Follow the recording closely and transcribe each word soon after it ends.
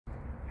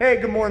Hey,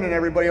 good morning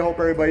everybody. I hope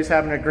everybody's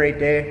having a great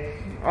day.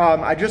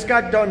 I just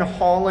got done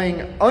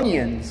hauling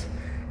onions,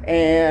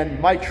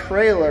 and my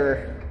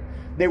trailer,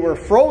 they were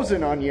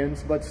frozen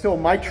onions, but still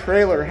my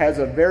trailer has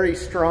a very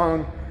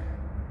strong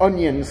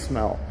onion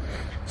smell.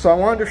 So I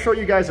wanted to show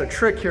you guys a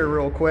trick here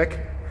real quick.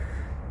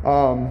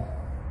 Buy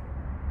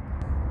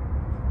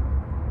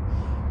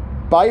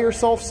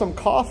yourself some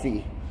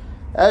coffee.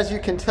 As you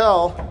can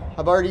tell,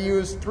 I've already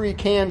used 3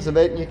 cans of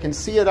it, and you can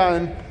see it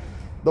on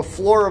the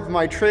floor of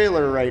my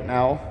trailer right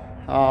now.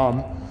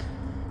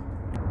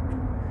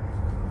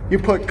 You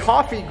put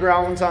coffee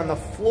grounds on the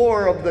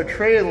floor of the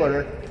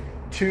trailer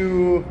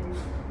to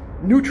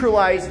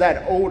neutralize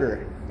that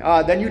odor.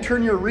 Then you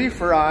turn your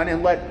reefer on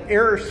and let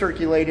air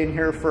circulate in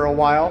here for a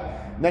while.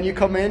 Then you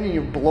come in and you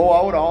blow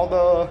out all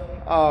the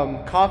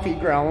coffee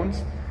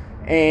grounds,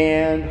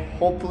 and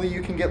hopefully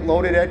you can get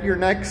loaded at your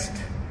next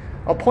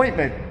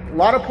appointment. A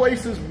lot of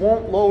places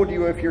won't load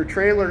you if your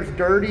trailer's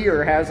dirty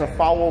or has a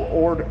foul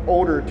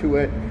odor to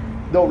it.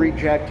 They'll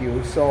reject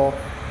you. So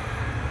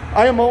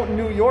I am out in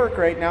New York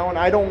right now, and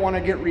I don't want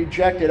to get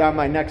rejected on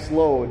my next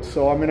load.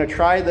 So I'm going to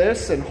try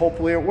this, and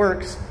hopefully it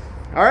works.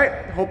 All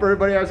right, hope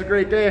everybody has a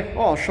great day.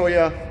 Oh, I'll show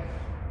you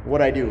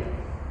what I do.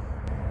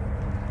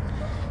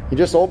 You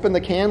just open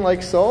the can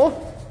like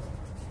so,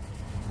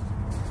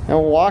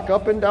 and walk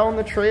up and down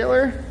the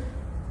trailer.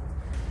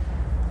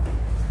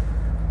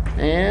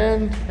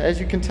 And as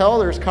you can tell,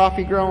 there's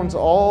coffee grounds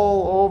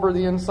all over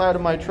the inside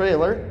of my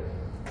trailer.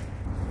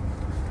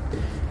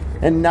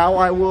 And now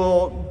I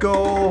will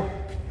go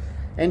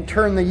and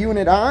turn the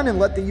unit on and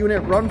let the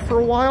unit run for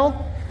a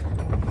while,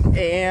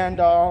 and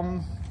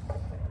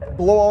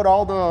blow out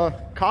all the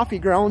coffee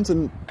grounds,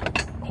 and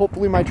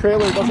hopefully my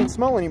trailer doesn't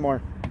smell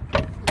anymore.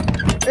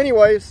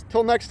 Anyways,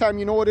 till next time,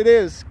 you know what it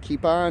is.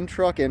 Keep on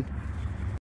trucking.